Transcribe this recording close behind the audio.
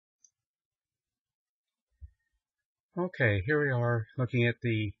Okay, here we are looking at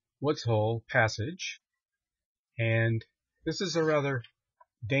the Woods Hole Passage, and this is a rather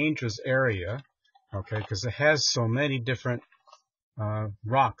dangerous area, okay, because it has so many different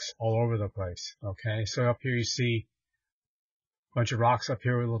rocks all over the place, okay. So up here you see a bunch of rocks up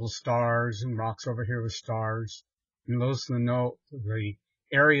here with little stars and rocks over here with stars. And those are the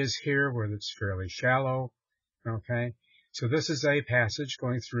areas here where it's fairly shallow, okay. So this is a passage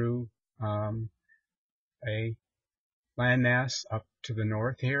going through a landmass up to the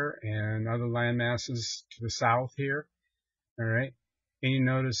north here and other land masses to the south here. All right. And you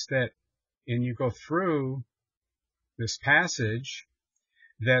notice that when you go through this passage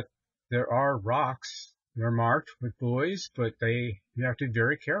that there are rocks. They're marked with buoys, but you have to be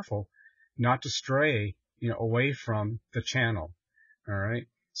very careful not to stray, away from the channel. All right.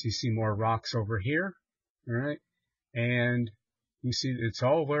 So you see more rocks over here. All right. And you see it's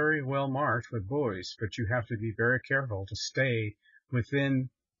all very well marked with buoys, but you have to be very careful to stay within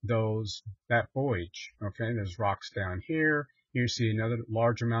that buoyage. Okay, there's rocks down here. You see another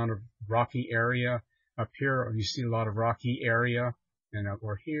large amount of rocky area up here. You see a lot of rocky area, and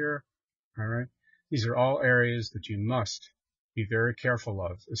over here. All right, these are all areas that you must be very careful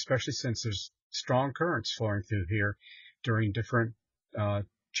of, especially since there's strong currents flowing through here during different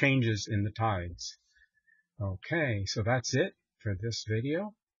changes in the tides. Okay, so that's it for this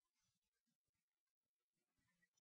video.